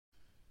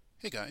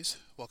Hey guys,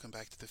 welcome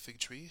back to the Fig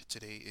Tree.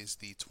 Today is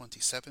the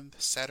 27th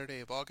Saturday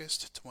of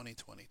August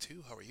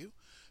 2022. How are you?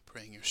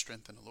 Praying your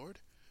strength in the Lord,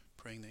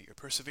 praying that you're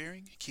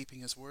persevering,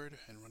 keeping His word,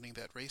 and running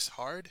that race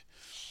hard.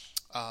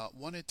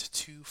 Wanted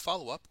to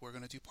follow up. We're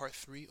going to do part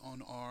 3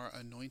 on our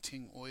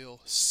anointing oil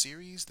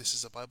series. This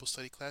is a Bible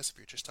study class. If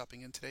you're just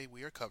stopping in today,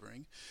 we are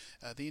covering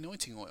the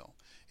anointing oil.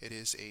 It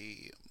is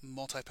a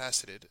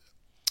multifaceted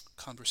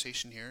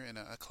conversation here in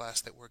a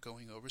class that we're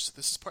going over. So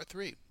this is part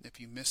 3.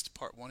 If you missed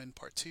part 1 and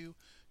part 2,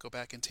 go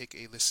back and take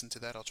a listen to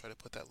that. I'll try to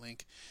put that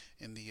link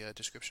in the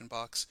description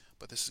box.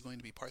 But this is going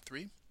to be part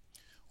 3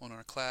 on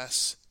our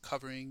class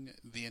covering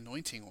the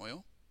anointing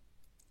oil.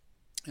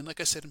 And like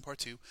I said in part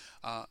 2,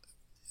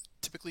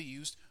 typically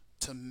used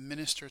to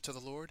minister to the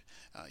Lord.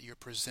 You're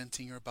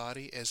presenting your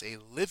body as a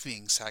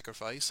living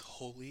sacrifice,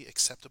 holy,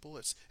 acceptable.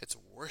 It's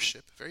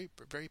worship, very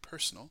very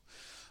personal.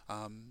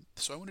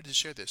 So I wanted to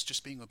share this.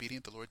 Just being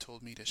obedient, the Lord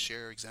told me to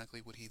share exactly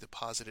what He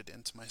deposited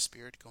into my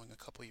spirit going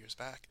a couple years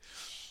back.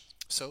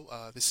 So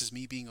this is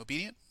me being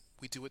obedient.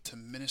 We do it to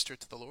minister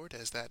to the Lord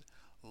as that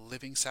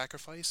living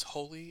sacrifice,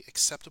 holy,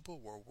 acceptable.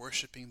 We're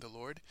worshiping the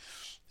Lord,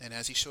 and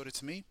as He showed it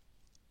to me,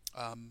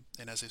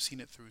 and as I've seen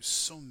it through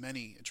so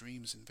many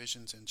dreams and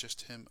visions and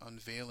just Him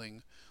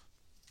unveiling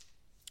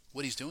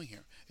what He's doing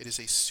here, it is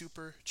a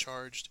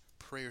supercharged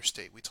prayer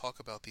state. We talk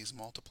about these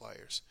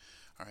multipliers,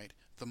 all right?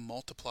 The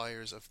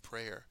multipliers of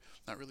prayer,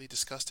 not really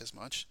discussed as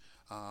much.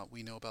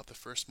 We know about the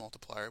first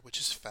multiplier, which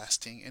is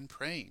fasting and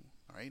praying,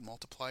 all right?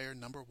 Multiplier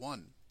number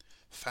 1,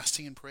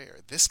 fasting and prayer.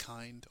 This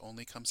kind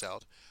only comes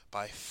out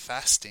by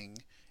fasting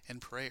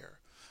and prayer.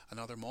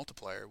 Another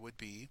multiplier would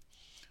be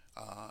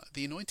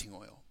the anointing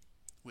oil.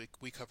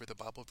 We cover the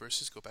Bible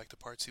verses, go back to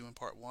part 2 and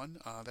part 1,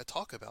 that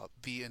talk about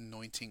the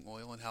anointing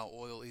oil and how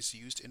oil is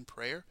used in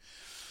prayer.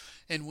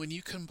 And when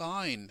you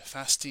combine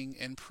fasting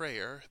and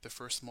prayer, the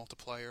first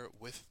multiplier,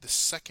 with the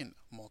second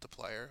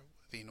multiplier,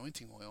 the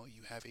anointing oil,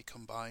 you have a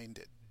combined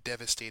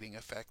devastating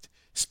effect,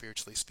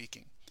 spiritually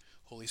speaking.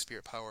 Holy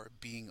Spirit power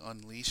being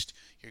unleashed.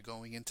 You're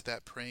going into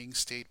that praying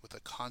state with a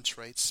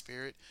contrite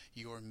spirit.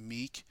 You're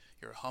meek,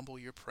 you're humble,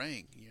 you're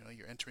praying.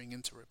 You're entering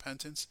into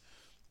repentance.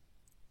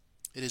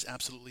 It is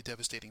absolutely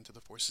devastating to the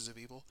forces of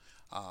evil,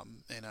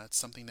 and it's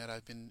something that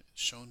I've been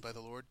shown by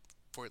the Lord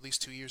for at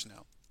least 2 years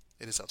now.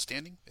 It is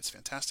outstanding. It's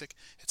fantastic.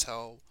 It's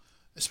how,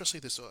 especially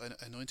this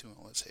anointing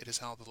oil, it is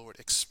how the Lord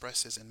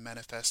expresses and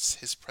manifests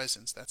His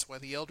presence. That's why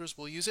the elders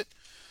will use it,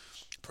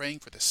 praying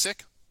for the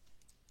sick.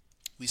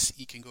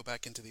 You can go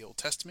back into the Old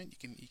Testament.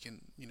 You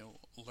can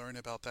learn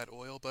about that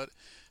oil, but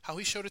how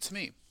He showed it to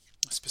me,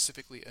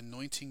 specifically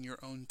anointing your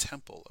own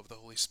temple of the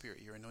Holy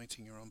Spirit. You're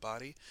anointing your own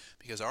body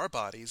because our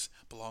bodies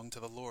belong to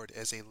the Lord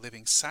as a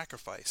living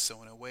sacrifice.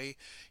 So in a way,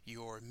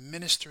 you're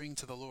ministering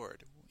to the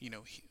Lord.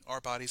 Our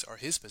bodies are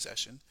His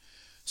possession.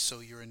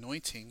 So you're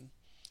anointing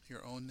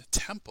your own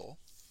temple,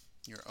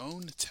 and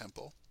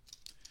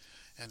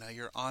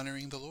you're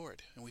honoring the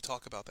Lord. And we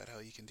talk about that, how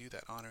you can do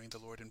that, honoring the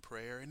Lord in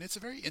prayer. And it's a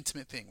very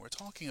intimate thing. We're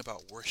talking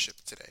about worship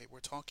today.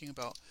 We're talking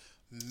about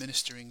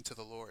ministering to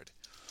the Lord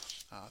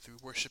through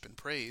worship and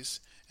praise.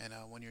 And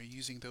when you're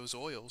using those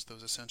oils,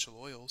 those essential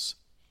oils,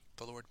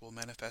 the Lord will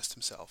manifest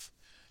Himself.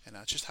 And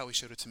that's just how He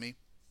showed it to me.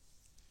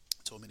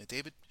 He told me to,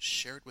 David,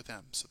 share it with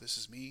them. So this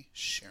is me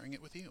sharing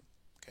it with you.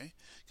 Okay?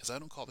 Because I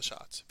don't call the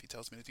shots. If He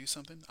tells me to do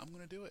something, I'm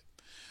going to do it.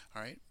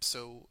 All right?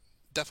 So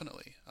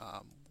definitely.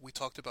 We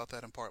talked about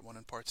that in part 1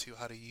 and part 2,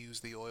 how to use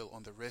the oil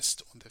on the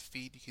wrist, on the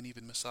feet. You can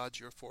even massage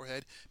your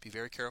forehead. Be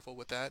very careful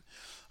with that.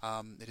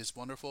 It is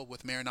wonderful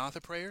with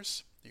Maranatha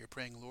prayers. You're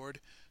praying, Lord,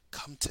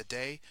 come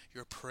today.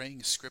 You're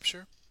praying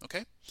Scripture.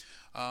 Okay?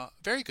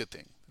 Very good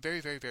thing. Very,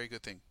 very, very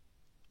good thing.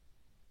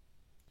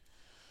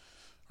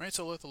 All right,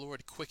 so let the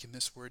Lord quicken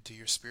this word to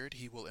your spirit.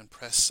 He will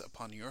impress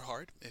upon your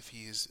heart if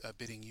He is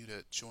bidding you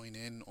to join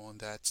in on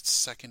that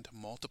second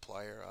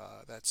multiplier,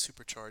 that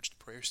supercharged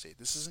prayer state.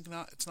 It's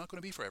not going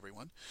to be for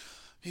everyone,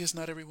 because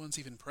not everyone's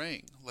even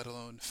praying, let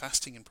alone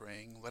fasting and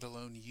praying, let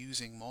alone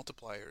using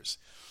multipliers.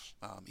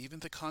 Even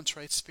the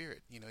contrite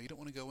spirit. You don't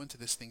want to go into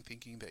this thing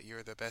thinking that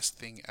you're the best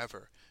thing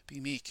ever. Be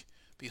meek.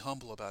 Be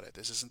humble about it.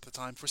 This isn't the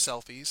time for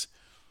selfies.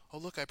 Oh,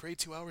 look, I prayed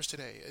 2 hours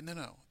today. No,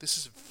 no. This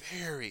is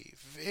very,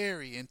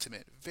 very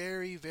intimate.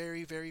 Very,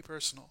 very, very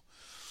personal.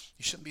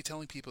 You shouldn't be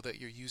telling people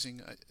that you're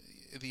using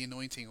the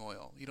anointing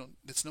oil.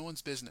 It's no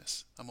one's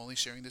business. I'm only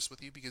sharing this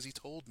with you because He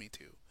told me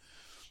to.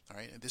 All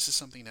right, and this is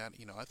something that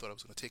I thought I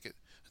was going to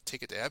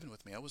take it to heaven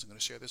with me. I wasn't going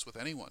to share this with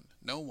anyone.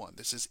 No one.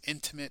 This is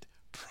intimate,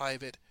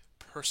 private,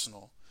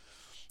 personal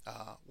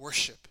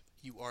worship.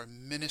 You are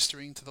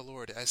ministering to the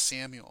Lord as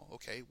Samuel.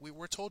 Okay,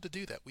 we're told to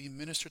do that. We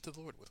minister to the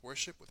Lord with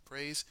worship, with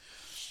praise,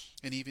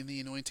 and even the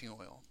anointing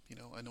oil.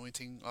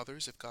 Anointing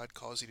others if God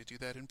calls you to do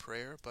that in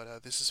prayer.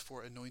 But this is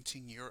for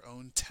anointing your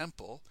own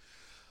temple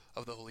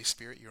of the Holy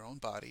Spirit, your own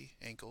body,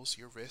 ankles,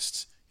 your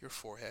wrists, your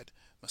forehead.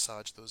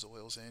 Massage those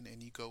oils in,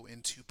 and you go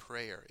into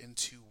prayer,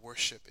 into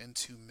worship,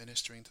 into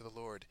ministering to the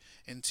Lord,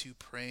 into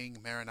praying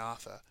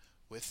Maranatha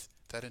with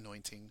that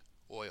anointing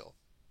oil.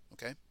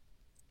 Okay?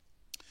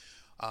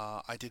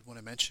 I did want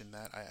to mention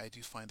that I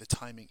do find the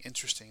timing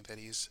interesting that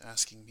he's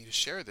asking me to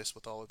share this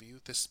with all of you,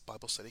 this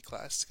Bible study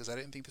class, because I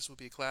didn't think this would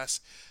be a class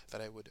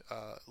that I would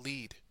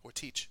lead or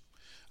teach.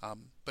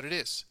 But it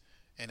is.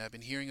 And I've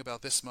been hearing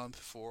about this month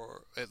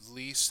for at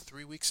least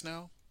 3 weeks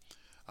now.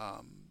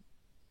 Um,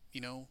 you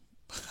know,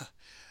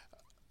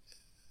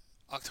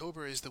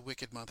 October is the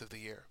wicked month of the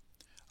year.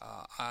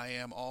 I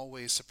am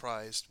always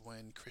surprised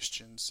when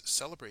Christians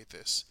celebrate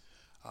this.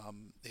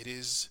 It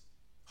is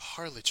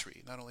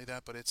harlotry. Not only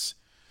that, but it's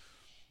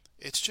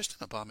just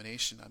an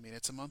abomination. I mean,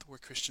 it's a month where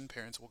Christian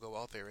parents will go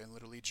out there and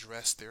literally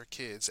dress their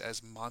kids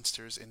as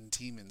monsters and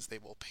demons. They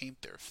will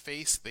paint their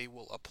face, they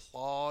will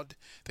applaud,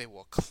 they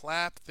will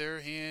clap their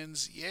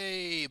hands.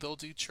 Yay! They'll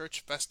do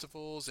church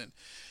festivals and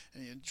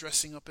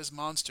dressing up as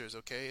monsters,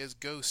 okay, as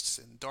ghosts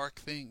and dark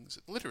things.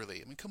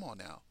 Literally, I mean, come on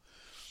now.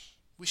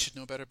 We should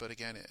know better, but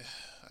again,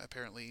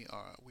 apparently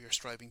we are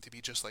striving to be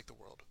just like the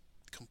world,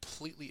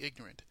 completely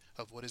ignorant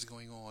of what is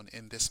going on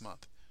in this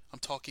month. I'm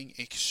talking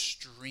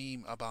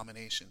extreme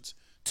abominations,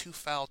 too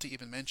foul to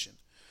even mention,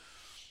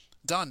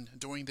 done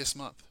during this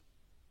month.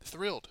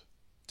 Thrilled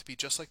to be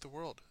just like the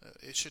world.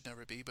 It should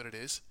never be, but it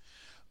is.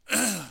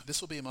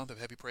 This will be a month of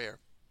heavy prayer,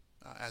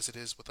 as it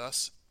is with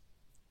us.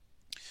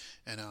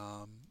 And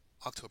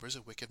October is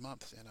a wicked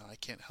month, and I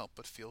can't help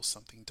but feel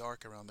something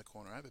dark around the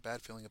corner. I have a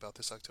bad feeling about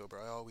this October.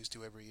 I always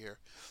do every year.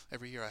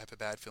 Every year I have a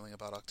bad feeling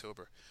about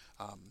October.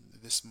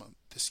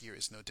 This year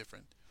is no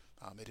different.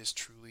 It is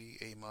truly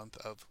a month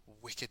of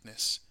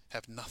wickedness.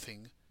 Have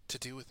nothing to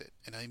do with it,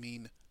 and I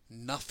mean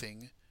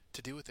nothing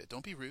to do with it.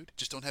 Don't be rude.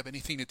 Just don't have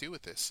anything to do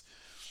with this.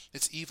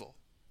 It's evil.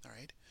 All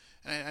right,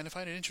 and I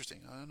find it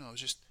interesting. I don't know.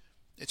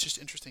 It's just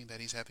interesting that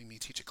he's having me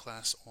teach a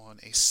class on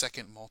a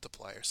second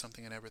multiplier,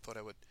 something I never thought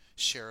I would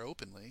share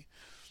openly,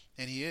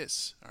 and he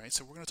is. All right,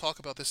 so we're going to talk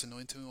about this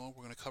anointing oil.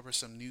 We're going to cover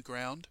some new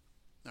ground.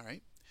 All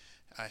right,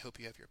 I hope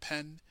you have your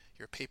pen,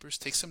 your papers.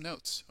 Take some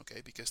notes,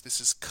 okay, because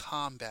this is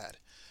combat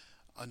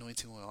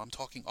anointing oil. I'm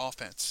talking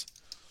offense.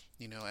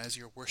 As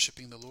you're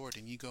worshiping the Lord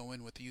and you go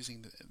in with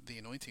using the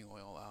anointing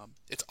oil,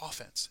 it's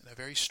offense, and a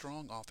very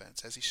strong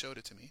offense, as he showed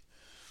it to me.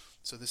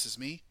 So this is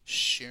me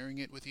sharing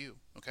it with you,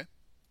 okay?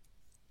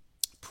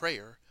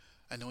 Prayer,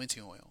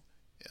 anointing oil,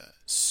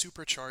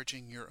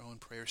 supercharging your own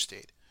prayer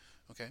state,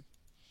 okay?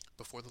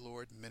 Before the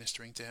Lord,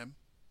 ministering to him,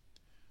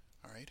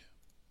 all right?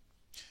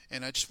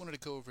 And I just wanted to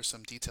go over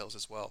some details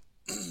as well.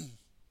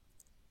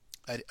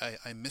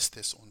 I missed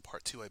this on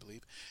part 2, I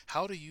believe.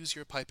 How to use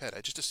your pipette.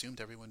 I just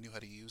assumed everyone knew how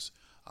to use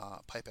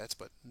pipettes,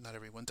 but not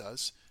everyone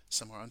does.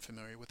 Some are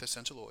unfamiliar with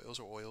essential oils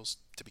or oils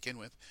to begin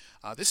with.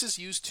 This is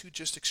used to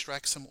just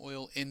extract some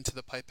oil into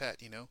the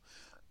pipette,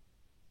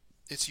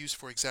 It's used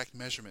for exact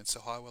measurements,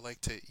 so how I would like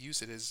to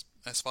use it is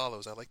as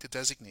follows. I like to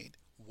designate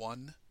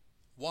one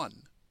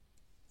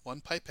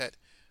pipette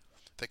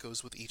that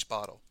goes with each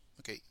bottle.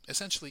 Okay,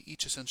 essentially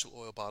each essential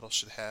oil bottle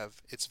should have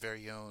its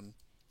very own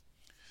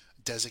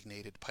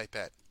designated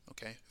pipette.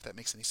 Okay, if that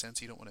makes any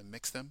sense. You don't want to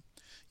mix them.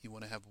 You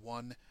want to have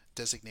one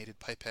designated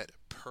pipette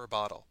per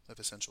bottle of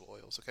essential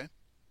oils. Okay,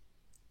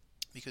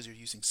 because you're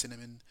using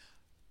cinnamon,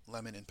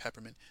 lemon, and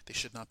peppermint, they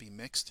should not be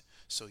mixed.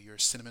 So your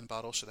cinnamon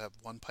bottle should have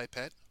one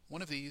pipette,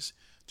 one of these.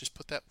 Just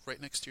put that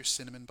right next to your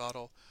cinnamon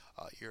bottle.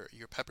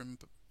 Your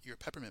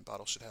peppermint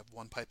bottle should have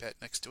one pipette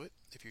next to it.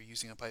 If you're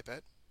using a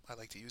pipette, I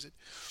like to use it.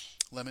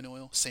 Lemon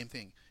oil, same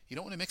thing. You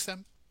don't want to mix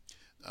them.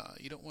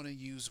 You don't want to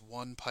use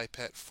one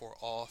pipette for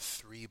all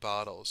 3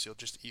 bottles.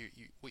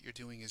 What you're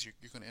doing is you're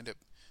going to end up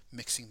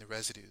mixing the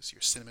residues.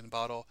 Your cinnamon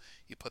bottle,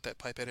 you put that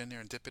pipette in there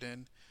and dip it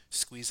in,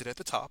 squeeze it at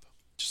the top,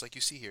 just like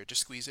you see here.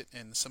 Just squeeze it,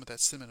 and some of that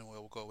cinnamon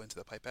oil will go into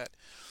the pipette.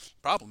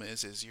 Problem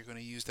is you're going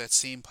to use that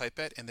same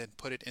pipette and then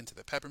put it into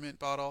the peppermint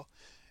bottle,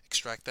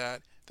 extract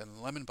that, then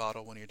the lemon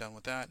bottle when you're done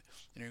with that,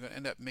 and you're going to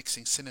end up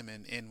mixing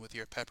cinnamon in with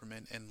your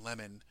peppermint and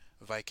lemon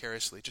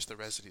vicariously, just the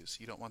residues.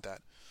 You don't want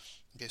that.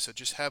 Okay, so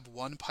just have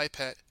one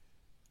pipette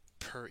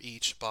per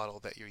each bottle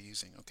that you're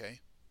using, okay?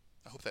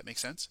 I hope that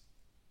makes sense.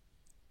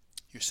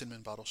 Your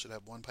cinnamon bottle should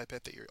have one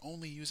pipette that you're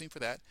only using for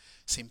that.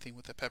 Same thing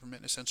with the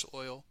peppermint essential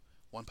oil,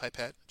 one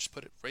pipette. Just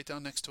put it right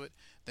down next to it.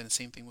 Then the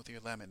same thing with your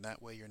lemon.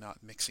 That way you're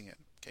not mixing it,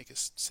 okay?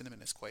 Because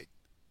cinnamon is quite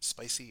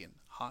spicy and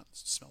hot. It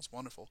smells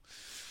wonderful.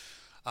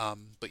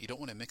 But you don't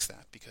want to mix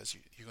that because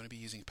you're going to be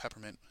using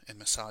peppermint and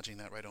massaging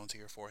that right onto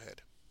your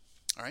forehead.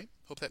 All right,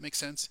 hope that makes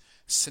sense.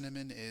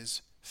 Cinnamon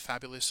is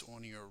fabulous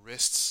on your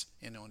wrists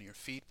and on your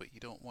feet, but you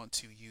don't want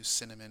to use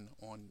cinnamon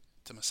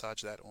to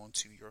massage that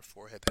onto your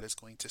forehead. That is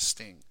going to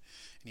sting.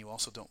 And you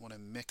also don't want to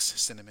mix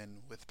cinnamon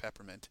with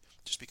peppermint,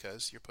 just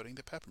because you're putting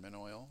the peppermint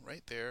oil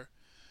right there.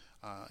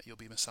 You'll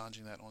be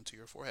massaging that onto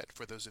your forehead.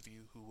 For those of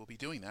you who will be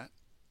doing that,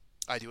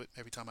 I do it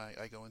every time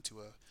I go into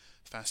a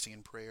fasting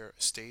and prayer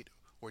state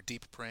or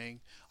deep praying.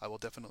 I will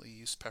definitely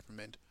use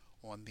peppermint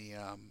on the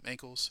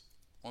ankles,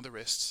 on the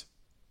wrists,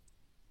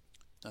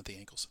 not the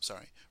ankles,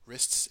 sorry,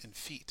 wrists and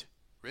feet.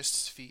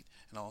 Wrists, feet,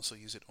 and I'll also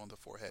use it on the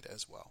forehead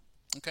as well.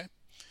 Okay?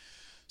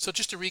 So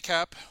just to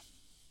recap,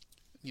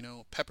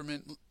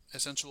 peppermint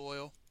essential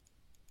oil,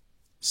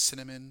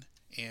 cinnamon,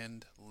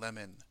 and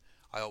lemon.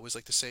 I always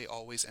like to say,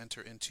 always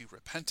enter into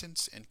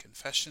repentance and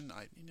confession.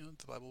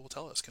 The Bible will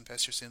tell us,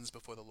 confess your sins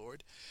before the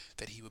Lord,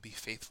 that He will be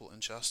faithful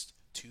and just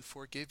to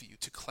forgive you,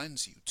 to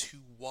cleanse you, to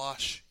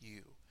wash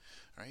you.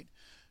 All right?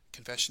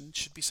 Confession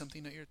should be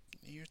something that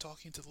you're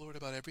talking to the Lord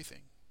about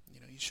everything.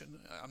 You shouldn't.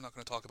 I'm not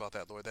going to talk about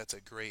that, Lord. That's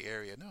a gray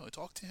area. No,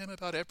 talk to Him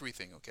about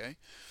everything. Okay?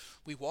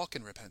 We walk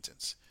in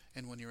repentance,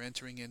 and when you're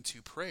entering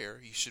into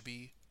prayer, you should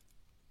be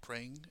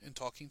praying and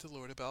talking to the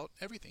Lord about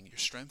everything, your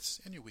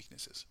strengths and your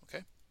weaknesses.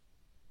 Okay?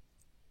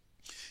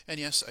 And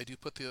yes, I do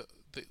put the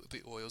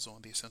oils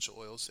on, the essential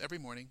oils, every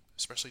morning,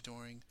 especially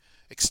during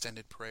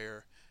extended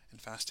prayer and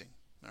fasting.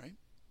 All right?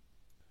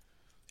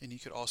 And you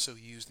could also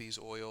use these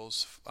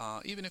oils,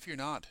 even if you're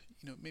not,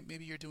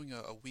 maybe you're doing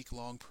a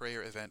week-long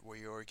prayer event where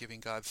you're giving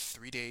God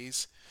 3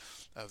 days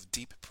of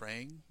deep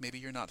praying. Maybe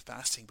you're not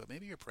fasting, but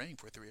maybe you're praying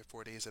for 3 or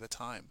 4 days at a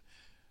time.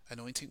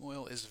 Anointing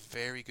oil is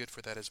very good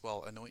for that as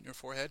well. Anoint your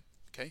forehead,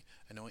 okay?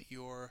 Anoint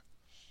well,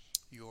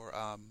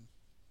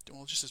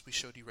 just as we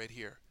showed you right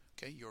here,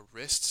 okay? Your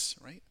wrists,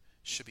 right,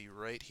 should be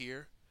right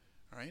here.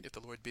 All right, if the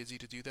Lord bids you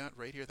to do that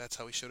right here, that's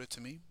how He showed it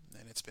to me,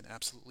 and it's been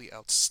absolutely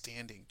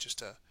outstanding.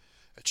 Just a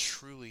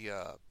truly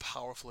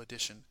powerful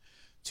addition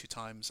to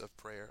times of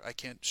prayer. I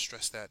can't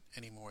stress that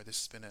anymore. This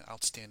has been an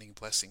outstanding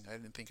blessing. I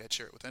didn't think I'd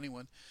share it with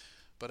anyone,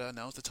 but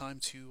now's the time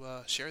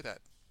to share that.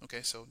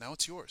 Okay, so now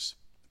it's yours.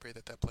 I pray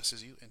that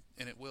blesses you,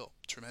 and it will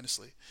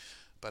tremendously.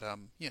 But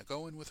yeah,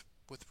 go in with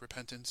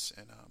repentance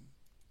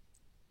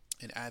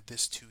and add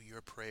this to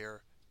your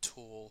prayer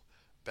tool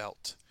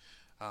belt.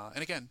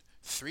 And again,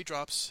 3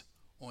 drops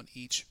on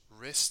each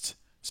wrist,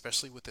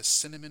 especially with the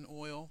cinnamon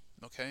oil.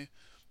 Okay,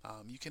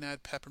 you can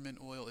add peppermint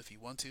oil if you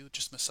want to.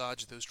 Just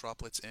massage those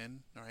droplets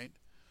in. All right,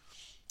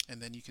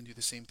 and then you can do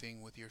the same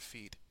thing with your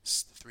feet.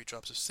 3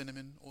 drops of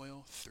cinnamon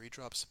oil, 3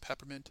 drops of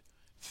peppermint,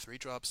 3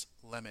 drops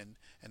lemon,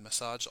 and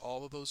massage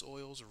all of those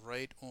oils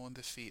right on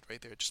the feet,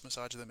 right there. Just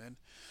massage them in,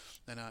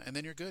 and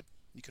then you're good.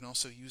 You can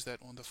also use that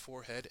on the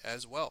forehead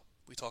as well.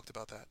 We talked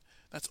about that.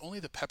 That's only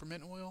the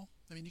peppermint oil.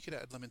 I mean, you could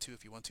add lemon too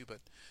if you want to, but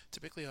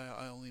typically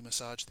I only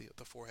massage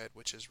the forehead,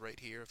 which is right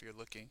here if you're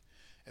looking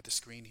at the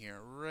screen here.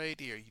 Right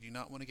here. You do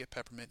not want to get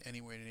peppermint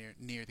anywhere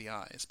near the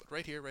eyes, but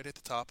right here, right at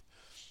the top,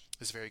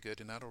 is very good,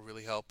 and that'll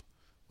really help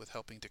with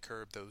helping to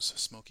curb those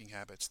smoking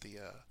habits. The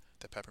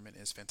peppermint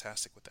is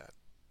fantastic with that.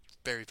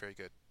 Very, very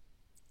good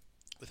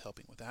with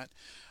helping with that.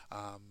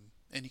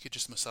 And you could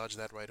just massage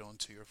that right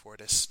onto your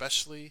forehead,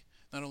 especially,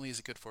 not only is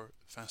it good for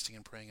fasting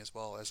and praying as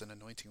well as an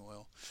anointing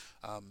oil,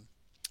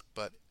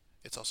 but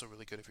it's also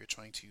really good if you're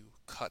trying to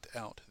cut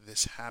out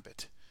this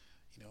habit.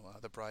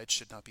 The bride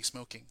should not be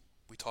smoking.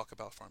 We talk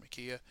about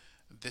pharmakia.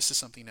 This is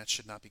something that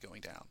should not be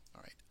going down.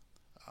 All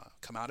right.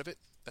 Come out of it.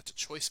 That's a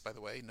choice, by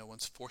the way. No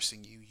one's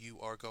forcing you. You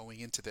are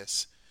going into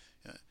this.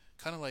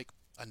 Kind of like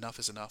enough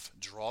is enough.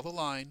 Draw the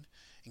line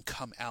and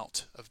come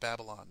out of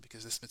Babylon,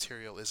 because this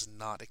material is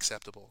not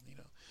acceptable. You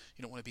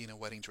don't want to be in a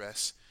wedding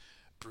dress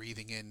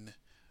breathing in,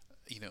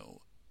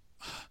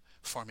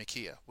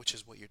 pharmakia, which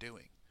is what you're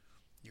doing.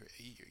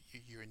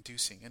 You're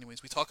inducing.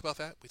 Anyways, we talk about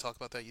that.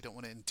 You don't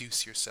want to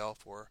induce yourself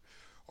or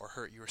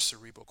hurt your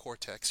cerebral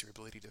cortex, your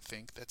ability to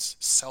think. That's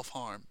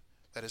self-harm.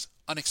 That is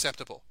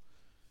unacceptable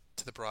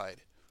to the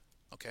bride.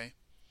 Okay?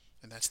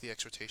 And that's the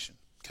exhortation.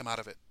 Come out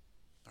of it.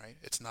 All right?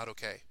 It's not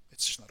okay.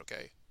 It's just not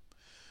okay.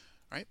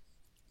 All right?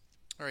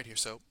 All right here.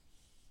 So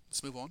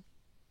let's move on.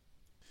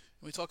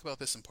 And we talk about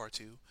this in part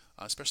 2,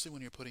 especially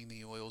when you're putting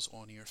the oils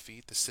on your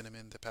feet, the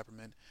cinnamon, the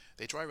peppermint.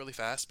 They dry really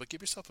fast, but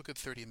give yourself a good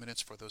 30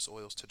 minutes for those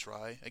oils to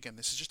dry. Again,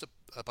 this is just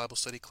a Bible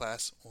study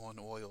class on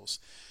oils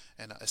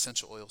and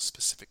essential oils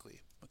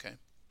specifically, okay?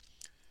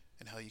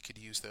 And how you could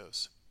use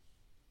those.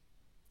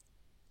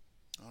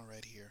 All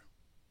right here.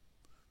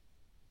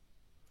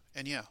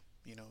 And yeah,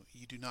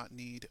 you do not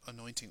need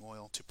anointing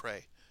oil to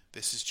pray.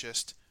 This is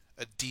just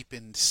a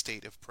deepened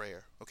state of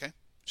prayer, okay?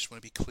 Just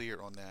want to be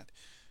clear on that.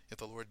 If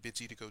the Lord bids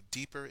you to go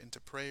deeper into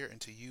prayer and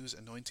to use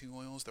anointing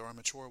oils, there are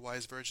mature,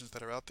 wise virgins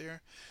that are out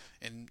there,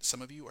 and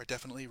some of you are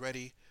definitely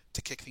ready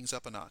to kick things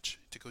up a notch,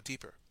 to go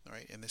deeper, all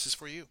right? And this is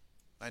for you.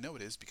 I know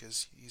it is,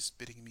 because He's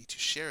bidding me to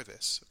share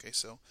this, okay?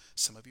 So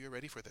some of you are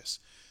ready for this.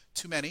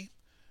 Too many,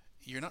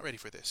 you're not ready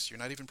for this. You're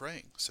not even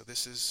praying. So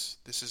this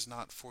is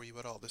not for you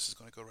at all. This is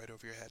going to go right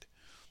over your head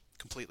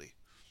completely,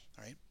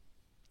 all right?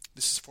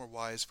 This is for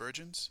wise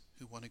virgins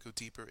who want to go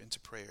deeper into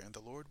prayer, and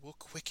the Lord will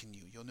quicken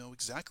you. You'll know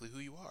exactly who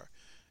you are.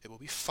 It will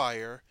be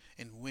fire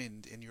and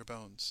wind in your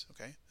bones,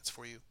 okay? That's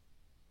for you.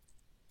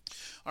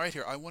 All right,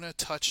 here, I want to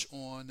touch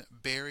on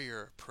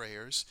barrier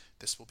prayers.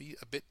 This will be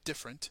a bit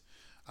different.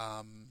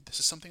 This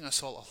is something I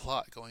saw a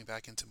lot going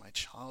back into my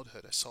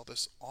childhood. I saw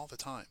this all the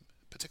time,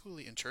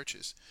 particularly in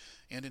churches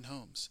and in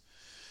homes.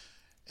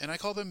 And I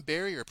call them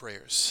barrier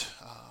prayers,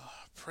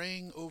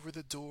 praying over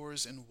the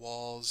doors and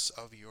walls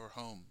of your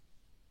home.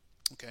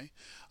 Okay,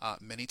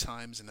 many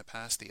times in the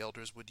past the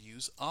elders would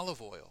use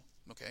olive oil.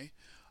 Okay,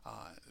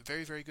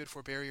 very, very good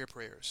for barrier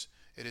prayers.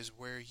 It is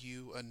where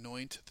you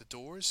anoint the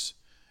doors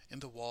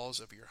and the walls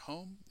of your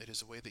home. It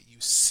is a way that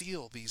you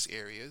seal these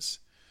areas,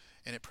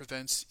 and it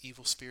prevents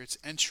evil spirits'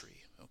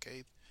 entry.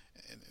 Okay,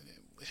 And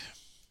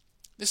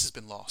this has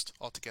been lost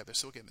altogether.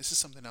 So again, this is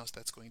something else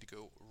that's going to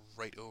go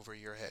right over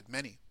your head.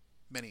 Many.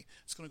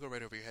 It's going to go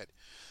right over your head.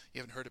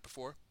 You haven't heard it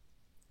before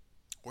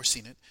or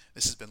seen it.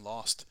 This has been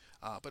lost.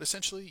 But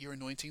essentially, you're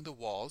anointing the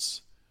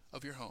walls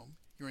of your home.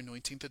 You're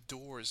anointing the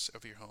doors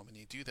of your home, and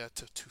you do that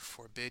to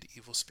forbid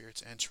evil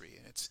spirits entry.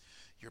 And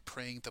you're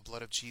praying the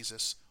blood of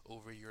Jesus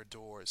over your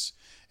doors.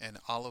 And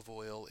olive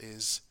oil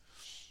is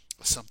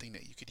something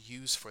that you could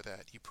use for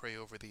that. You pray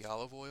over the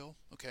olive oil,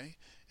 okay?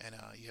 And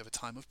you have a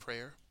time of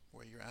prayer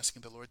where you're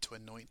asking the Lord to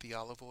anoint the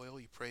olive oil.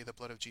 You pray the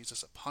blood of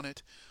Jesus upon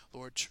it.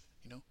 Lord,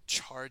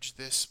 charge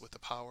this with the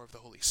power of the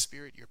Holy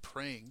Spirit. You're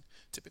praying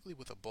typically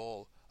with a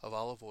bowl of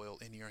olive oil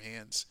in your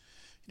hands.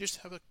 You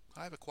just have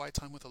a quiet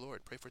time with the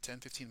Lord. Pray for 10,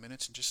 15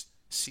 minutes and just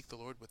seek the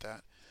Lord with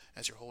that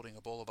as you're holding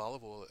a bowl of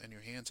olive oil in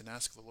your hands, and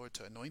ask the Lord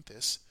to anoint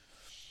this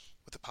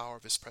with the power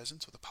of His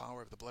presence, with the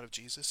power of the blood of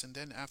Jesus. And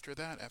then after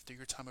that, after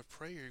your time of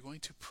prayer, you're going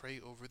to pray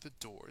over the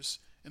doors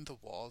and the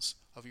walls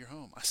of your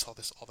home. I saw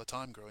this all the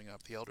time growing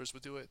up. The elders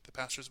would do it. The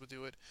pastors would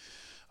do it.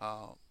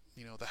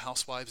 The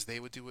housewives, they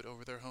would do it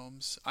over their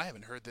homes. I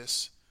haven't heard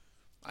this.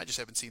 I just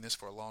haven't seen this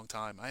for a long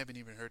time. I haven't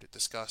even heard it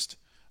discussed.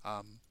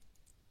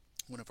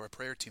 One of our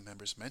prayer team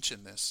members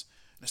mentioned this,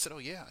 and I said, oh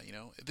yeah,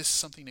 this is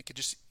something that could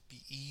just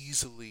be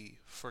easily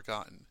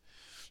forgotten.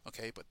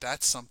 Okay, but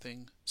that's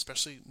something,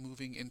 especially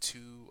moving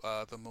into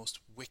the most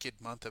wicked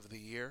month of the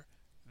year,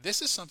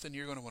 this is something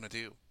you're going to want to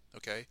do.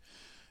 Okay,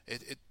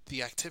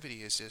 the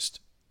activity is just,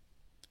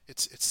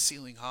 it's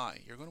ceiling high.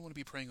 You're going to want to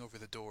be praying over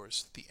the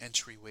doors, the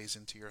entryways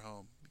into your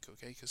home.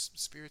 Okay, because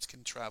spirits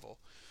can travel,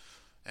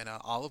 and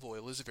olive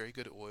oil is a very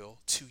good oil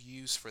to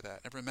use for that.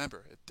 And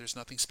remember, there's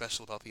nothing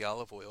special about the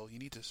olive oil. You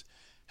need to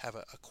have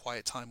a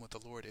quiet time with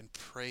the Lord and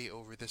pray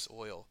over this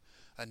oil,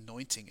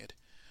 anointing it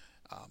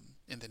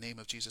in the name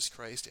of Jesus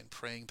Christ, and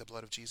praying the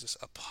blood of Jesus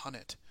upon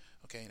it,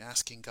 okay, and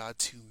asking God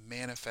to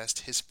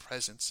manifest His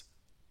presence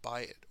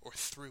by it or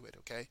through it,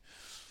 okay,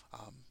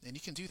 and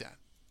you can do that,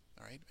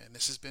 all right, and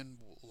this has been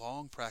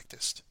long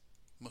practiced,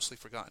 mostly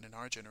forgotten in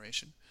our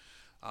generation.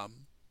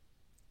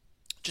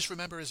 Just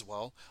remember as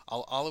well,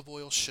 olive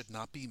oil should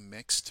not be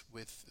mixed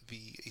with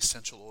the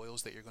essential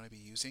oils that you're going to be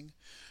using.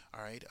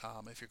 All right,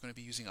 if you're going to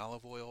be using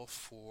olive oil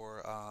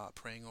for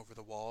praying over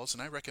the walls,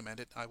 and I recommend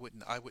it, I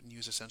wouldn't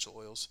use essential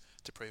oils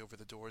to pray over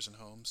the doors and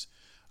homes.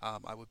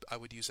 I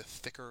would use a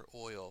thicker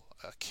oil,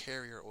 a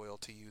carrier oil,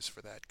 to use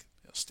for that.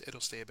 It'll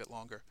stay a bit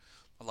longer,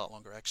 a lot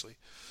longer actually.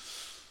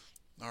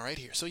 All right,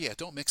 here. So yeah,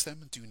 don't mix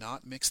them. Do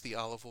not mix the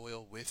olive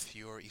oil with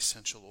your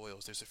essential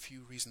oils. There's a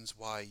few reasons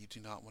why you do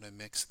not want to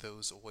mix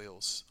those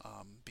oils,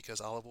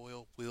 because olive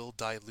oil will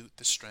dilute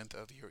the strength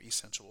of your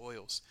essential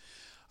oils.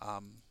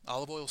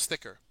 Olive oil is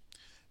thicker.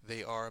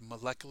 They are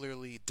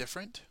molecularly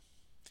different,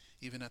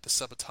 even at the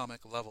subatomic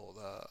level.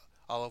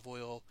 Olive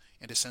oil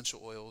and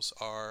essential oils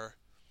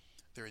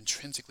they're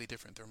intrinsically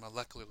different. They're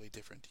molecularly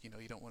different. You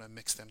don't want to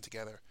mix them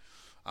together.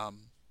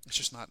 It's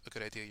just not a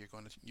good idea. You're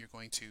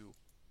going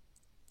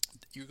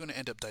to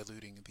end up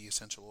diluting the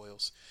essential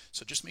oils.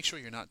 So just make sure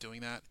you're not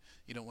doing that.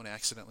 You don't want to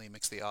accidentally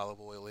mix the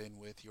olive oil in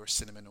with your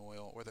cinnamon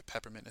oil or the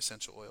peppermint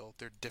essential oil.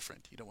 They're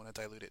different. You don't want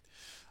to dilute it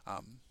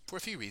for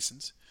a few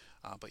reasons,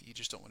 but you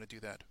just don't want to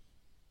do that.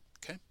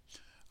 Okay?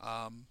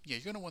 Yeah, you're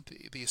going to want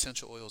the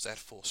essential oils at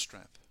full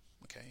strength.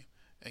 Okay?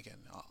 Again,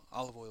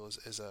 olive oil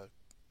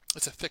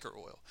it's a thicker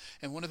oil.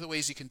 And one of the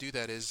ways you can do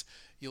that is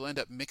you'll end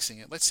up mixing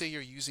it. Let's say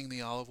you're using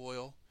the olive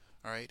oil,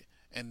 all right,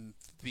 and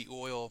the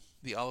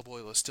olive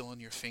oil is still on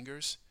your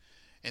fingers,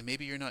 and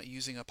maybe you're not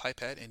using a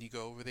pipette, and you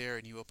go over there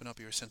and you open up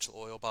your essential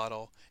oil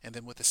bottle, and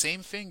then with the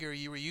same finger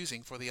you were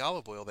using for the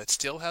olive oil that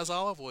still has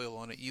olive oil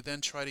on it, you then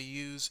try to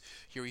use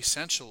your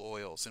essential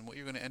oils, and what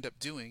you're going to end up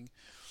doing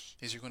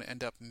is you're going to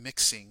end up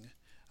mixing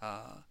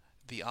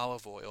the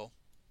olive oil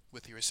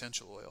with your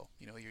essential oil.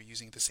 You're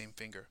using the same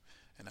finger,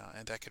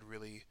 and that could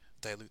really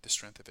dilute the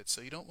strength of it.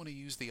 So you don't want to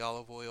use the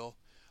olive oil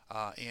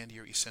and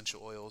your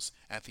essential oils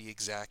at the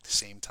exact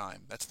same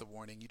time. That's the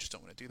warning. You just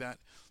don't want to do that.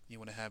 You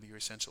want to have your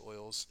essential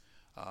oils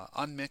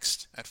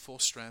unmixed at full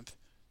strength.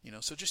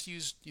 So just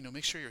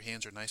make sure your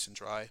hands are nice and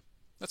dry.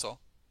 That's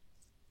all.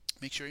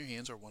 Make sure your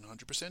hands are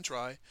 100%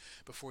 dry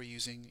before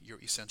using your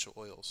essential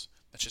oils.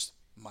 That's just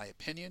my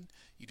opinion.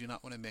 You do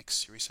not want to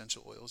mix your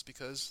essential oils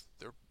because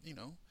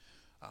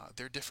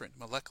they're different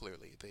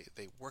molecularly.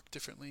 They work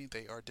differently.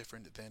 They are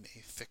different than a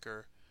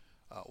thicker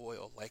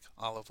oil like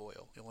olive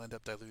oil. You'll end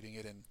up diluting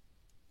it in.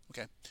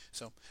 Okay,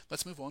 so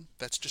let's move on.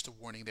 That's just a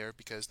warning there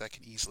because that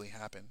can easily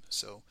happen.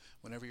 So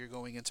whenever you're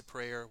going into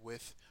prayer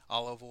with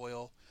olive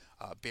oil,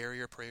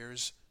 barrier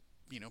prayers,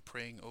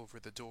 praying over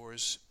the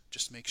doors,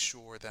 just make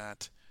sure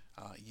that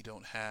you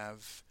don't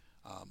have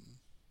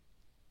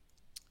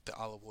the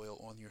olive oil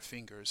on your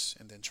fingers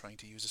and then trying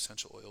to use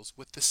essential oils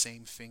with the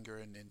same finger,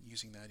 and then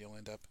using that you'll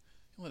end up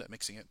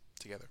mixing it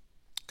together.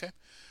 Okay?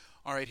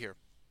 All right, here.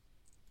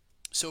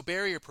 So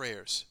barrier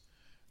prayers.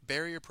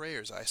 Barrier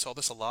prayers. I saw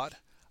this a lot.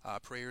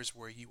 Prayers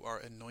where you are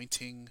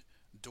anointing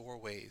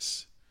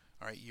doorways.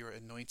 All right, you're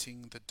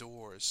anointing the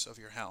doors of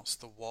your house,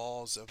 the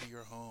walls of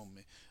your home.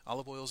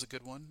 Olive oil is a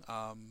good one.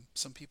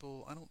 Some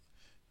people,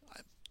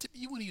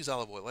 You want to use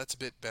olive oil. That's a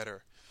bit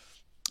better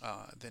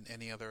than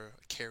any other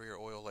carrier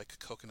oil like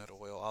coconut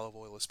oil. Olive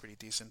oil is pretty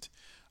decent.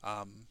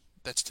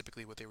 That's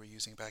typically what they were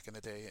using back in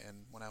the day,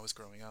 and when I was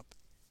growing up,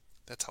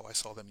 that's how I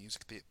saw them use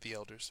the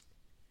elders.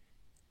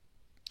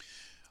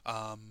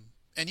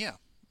 And yeah,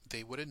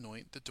 they would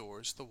anoint the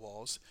doors, the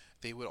walls.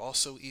 They would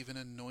also even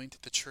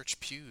anoint the church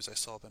pews. I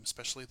saw them,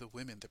 especially the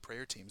women, the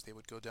prayer teams. They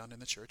would go down in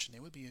the church and they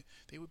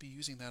would be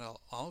using that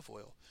olive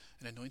oil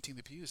and anointing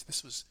the pews.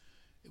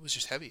 It was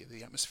just heavy.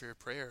 The atmosphere of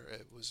prayer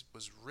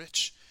was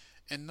rich.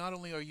 And not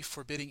only are you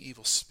forbidding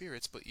evil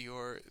spirits, but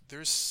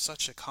there's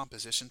such a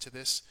composition to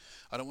this.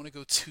 I don't want to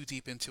go too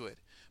deep into it,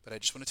 but I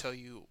just want to tell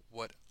you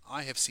what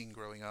I have seen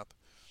growing up,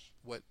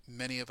 what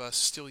many of us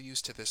still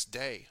use to this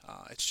day.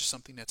 It's just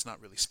something that's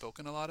not really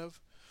spoken a lot of.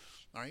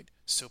 All right,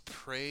 so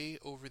pray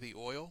over the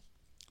oil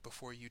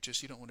before you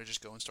don't want to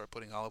just go and start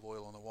putting olive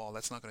oil on the wall.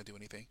 That's not going to do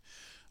anything.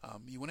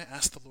 You want to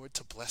ask the Lord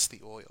to bless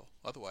the oil.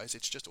 Otherwise,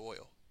 it's just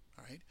oil.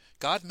 All right.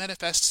 God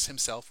manifests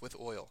himself with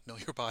oil. Know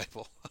your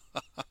Bible.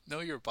 Know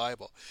your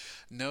Bible.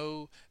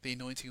 Know the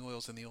anointing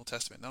oils in the Old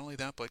Testament. Not only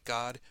that, but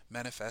God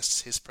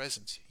manifests his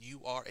presence.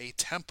 You are a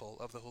temple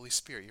of the Holy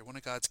Spirit. You're one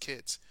of God's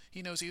kids.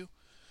 He knows you.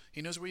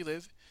 He knows where you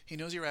live. He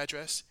knows your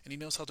address. And he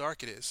knows how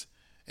dark it is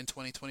in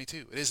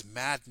 2022. It is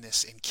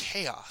madness and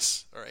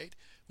chaos. All right.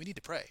 We need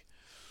to pray.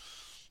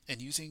 And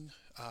using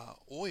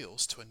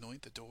oils to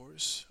anoint the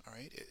doors, all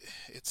right,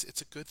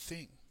 it's a good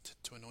thing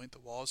to anoint the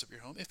walls of your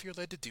home if you're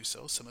led to do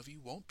so. Some of you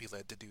won't be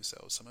led to do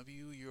so. Some of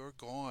you, you're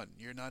gone.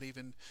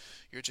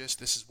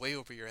 This is way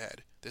over your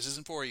head. This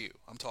isn't for you.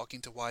 I'm talking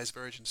to wise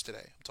virgins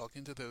today. I'm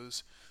talking to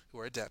those who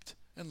are adept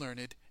and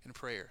learned in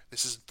prayer.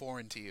 This isn't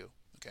foreign to you,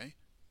 okay?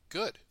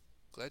 Good.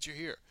 Glad you're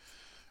here,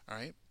 all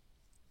right?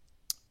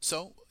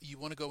 So you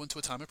want to go into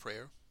a time of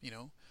prayer,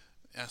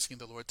 asking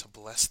the Lord to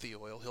bless the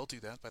oil. He'll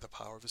do that by the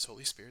power of his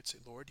Holy Spirit. Say,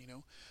 Lord,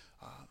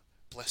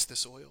 bless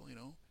this oil,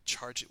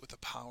 charge it with the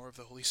power of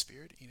the Holy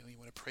Spirit. You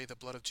want to pray the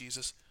blood of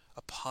Jesus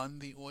upon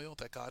the oil,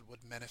 that God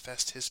would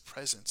manifest his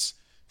presence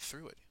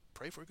through it.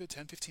 Pray for a good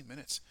 10-15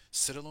 minutes.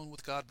 Sit alone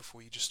with God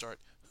before you just start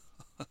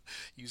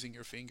using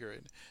your finger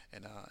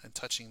and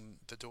touching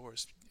the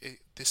doors.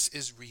 This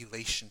is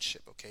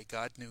relationship, okay?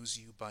 God knows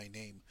you by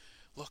name.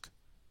 Look,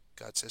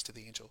 God says to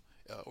the angel,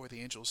 or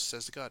the angel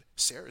says to God,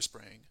 Sarah's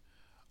praying.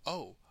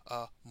 Oh,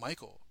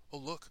 Michael. Oh,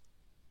 look,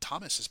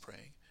 Thomas is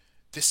praying.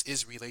 This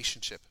is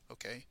relationship,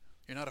 okay?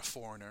 You're not a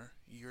foreigner.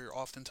 You're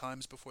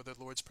oftentimes before the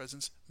Lord's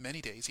presence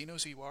many days. He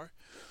knows who you are,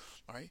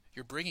 all right?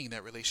 You're bringing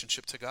that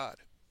relationship to God,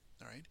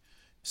 all right?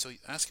 So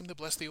ask him to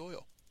bless the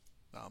oil.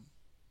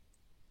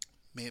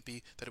 May it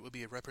be that it would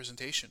be a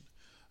representation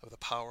of the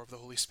power of the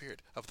Holy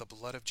Spirit, of the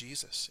blood of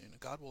Jesus.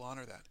 God will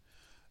honor that.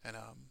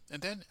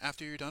 And then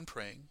after you're done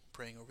praying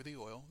over the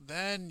oil,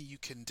 then you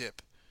can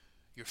dip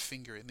your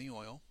finger in the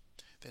oil,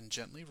 then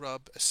gently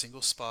rub a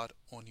single spot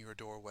on your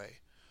doorway.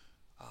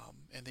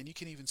 And then you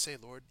can even say,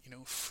 Lord,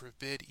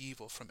 forbid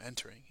evil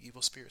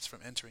spirits from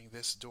entering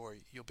this door.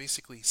 You'll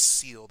basically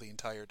seal the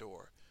entire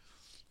door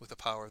with the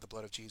power of the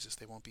blood of Jesus.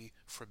 They won't be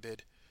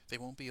forbid. They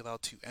won't be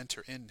allowed to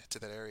enter into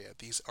that area.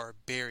 These are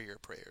barrier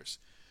prayers.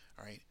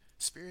 All right.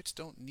 Spirits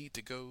don't need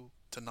to go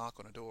to knock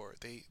on a door.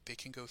 They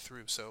can go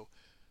through. So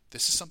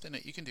this is something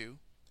that you can do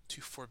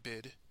to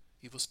forbid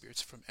evil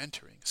spirits from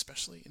entering,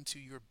 especially into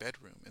your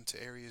bedroom,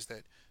 into areas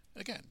that,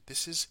 again,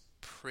 this is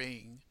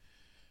praying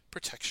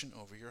protection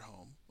over your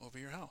home, over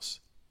your house.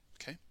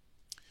 Okay?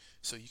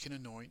 So you can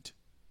anoint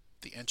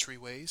the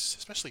entryways,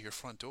 especially your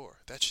front door.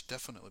 That should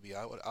definitely be,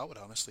 I would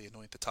honestly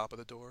anoint the top of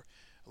the door,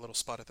 a little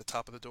spot at the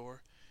top of the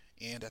door,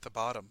 and at the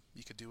bottom.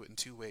 You could do it in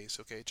two ways,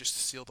 okay? Just to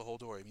seal the whole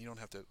door. I mean, you don't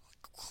have to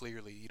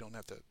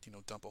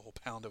dump a whole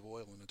pound of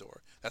oil in the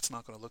door. That's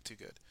not going to look too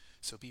good.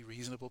 So be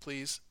reasonable,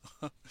 please.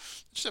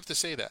 Just have to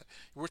say that.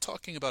 We're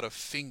talking about a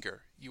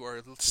finger. You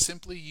are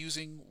simply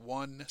using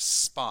one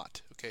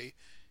spot, okay?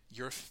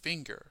 Your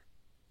finger.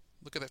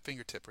 Look at that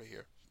fingertip right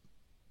here.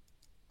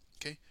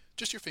 Okay?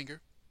 Just your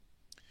finger.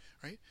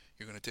 Right?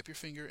 You're going to dip your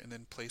finger and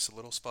then place a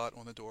little spot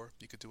on the door.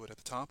 You could do it at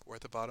the top or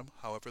at the bottom,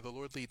 however the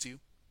Lord leads you.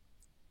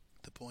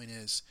 The point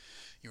is,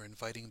 you're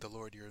inviting the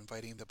Lord, you're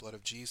inviting the blood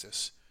of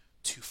Jesus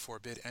to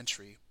forbid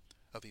entry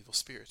of evil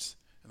spirits.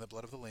 And the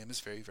blood of the Lamb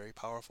is very, very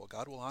powerful.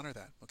 God will honor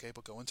that, okay?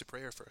 But go into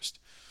prayer first.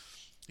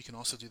 You can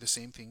also do the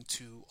same thing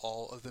to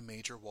all of the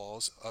major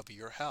walls of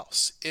your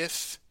house,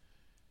 if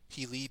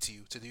he leads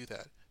you to do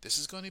that. This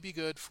is going to be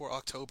good for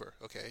October,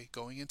 okay?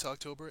 Going into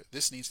October,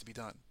 this needs to be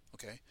done,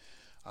 okay?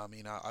 I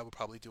mean, I would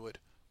probably do it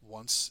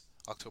once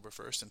October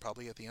 1st and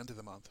probably at the end of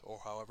the month,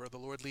 or however the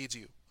Lord leads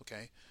you,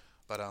 okay?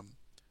 But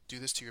do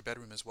this to your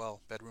bedroom as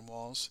well. Bedroom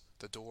walls,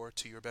 the door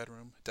to your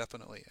bedroom,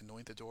 definitely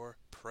anoint the door,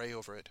 pray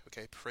over it,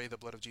 okay? Pray the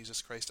blood of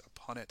Jesus Christ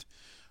upon it.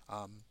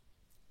 And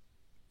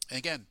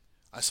again,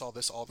 I saw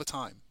this all the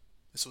time.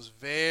 This was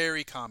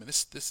very common.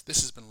 This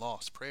has been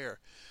lost. Prayer.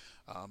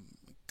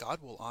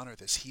 God will honor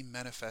this. He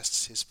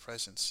manifests his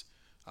presence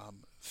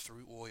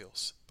through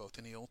oils, both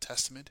in the Old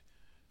Testament,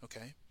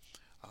 okay?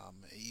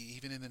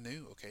 Even in the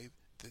New, okay?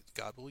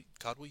 God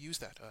will use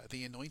that.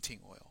 The anointing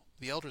oil.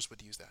 The elders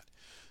would use that.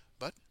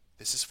 But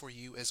this is for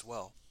you as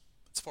well.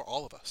 It's for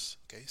all of us,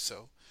 okay?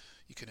 So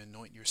you can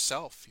anoint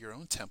yourself, your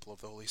own temple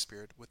of the Holy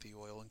Spirit, with the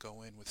oil and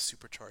go in with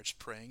supercharged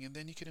praying, and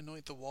then you can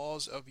anoint the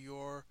walls of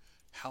your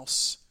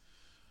house,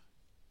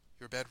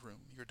 your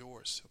bedroom, your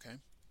doors, okay?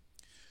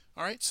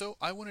 All right, so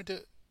I wanted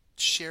to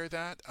share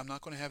that. I'm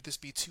not going to have this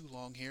be too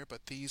long here,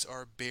 but these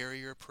are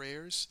barrier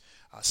prayers,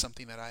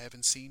 something that I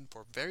haven't seen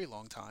for a very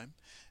long time.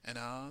 And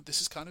this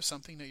is kind of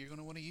something that you're going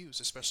to want to use,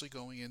 especially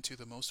going into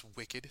the most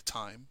wicked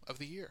time of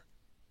the year,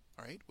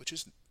 all right, which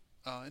is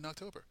in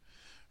October,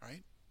 all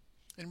right?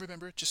 And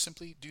remember, just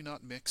simply do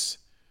not mix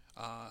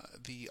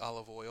the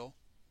olive oil.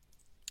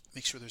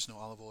 Make sure there's no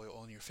olive oil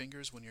on your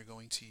fingers when you're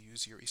going to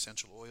use your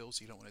essential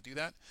oils. You don't want to do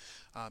that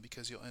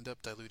because you'll end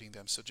up diluting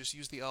them. So just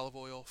use the olive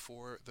oil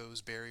for those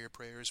barrier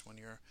prayers when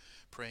you're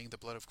praying the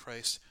blood of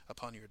Christ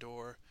upon your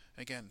door.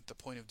 Again, the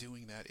point of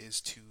doing that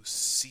is to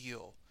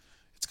seal.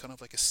 It's kind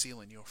of like a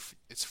sealing.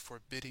 It's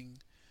forbidding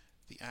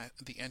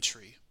the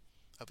entry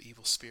of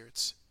evil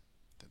spirits,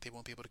 that they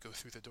won't be able to go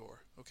through the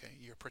door. Okay,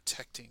 you're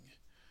protecting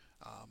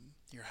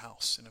your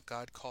house, and if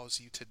God calls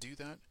you to do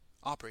that,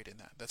 operate in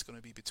that. That's going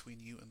to be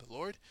between you and the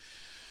Lord.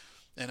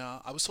 And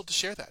I was told to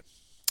share that,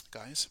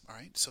 guys. All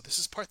right, so this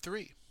is part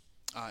 3.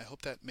 I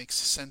hope that makes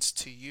sense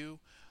to you.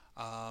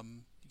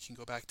 You can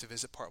go back to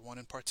visit part 1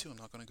 and part 2. I'm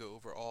not going to go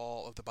over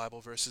all of the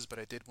Bible verses, but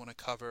I did want to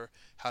cover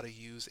how to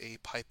use a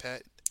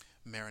pipette.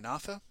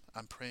 Maranatha,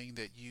 I'm praying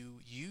that you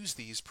use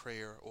these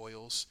prayer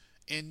oils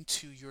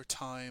into your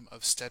time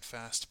of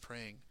steadfast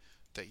praying,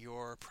 that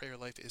your prayer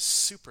life is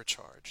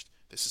supercharged.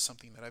 This is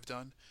something that I've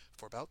done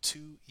for about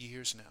 2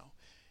 years now.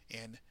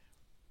 And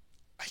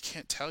I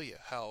can't tell you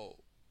how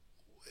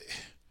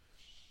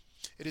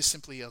it is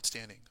simply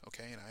outstanding,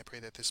 okay? And I pray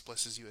that this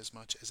blesses you as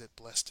much as it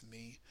blessed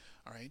me,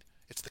 all right?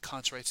 It's the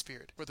contrite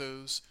spirit. For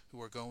those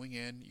who are going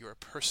in, you're a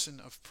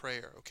person of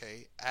prayer,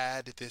 okay?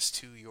 Add this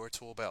to your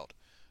tool belt.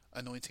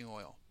 Anointing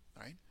oil,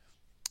 all right?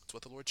 It's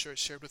what the Lord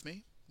shared with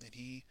me, and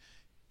He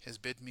has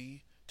bid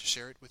me to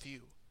share it with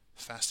you.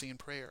 Fasting and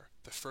prayer,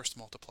 the first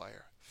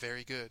multiplier.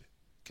 Very good.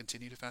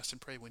 Continue to fast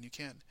and pray when you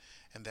can.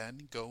 And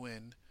then go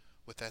in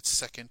with that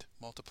second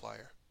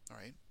multiplier, all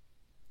right?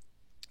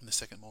 And the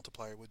second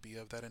multiplier would be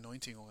of that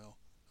anointing oil,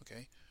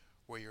 okay?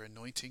 Where you're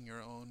anointing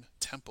your own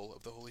temple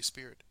of the Holy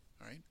Spirit,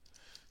 all right?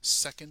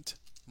 Second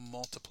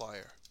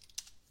multiplier,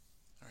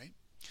 all right?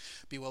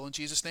 Be well in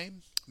Jesus'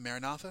 name.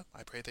 Maranatha,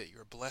 I pray that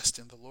you're blessed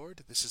in the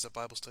Lord. This is a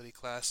Bible study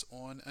class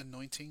on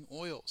anointing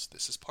oils.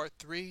 This is part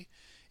 3.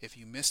 If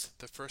you missed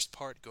the first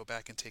part, go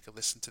back and take a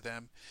listen to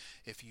them.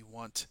 If you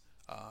want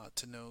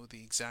to know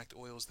the exact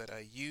oils that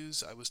I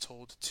use, I was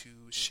told to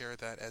share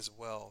that as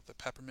well. The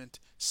peppermint,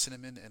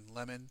 cinnamon, and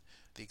lemon,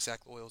 the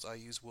exact oils I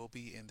use will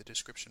be in the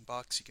description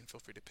box. You can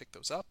feel free to pick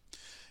those up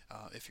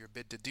if you're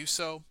bid to do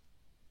so.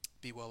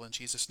 Be well in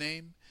Jesus'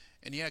 name.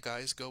 And yeah,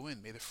 guys, go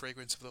in. May the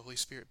fragrance of the Holy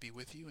Spirit be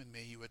with you, and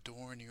may you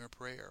adorn your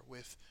prayer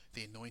with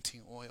the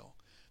anointing oil,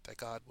 that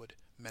God would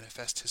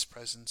manifest His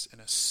presence in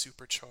a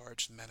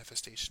supercharged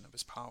manifestation of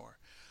His power.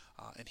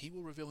 And He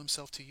will reveal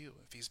Himself to you.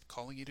 If He's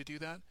calling you to do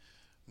that,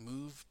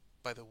 move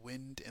by the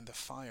wind and the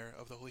fire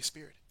of the Holy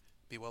Spirit.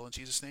 Be well in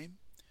Jesus' name.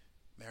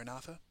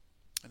 Maranatha.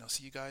 And I'll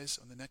see you guys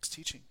on the next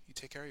teaching. You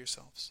take care of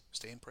yourselves.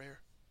 Stay in prayer.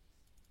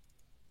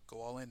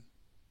 Go all in.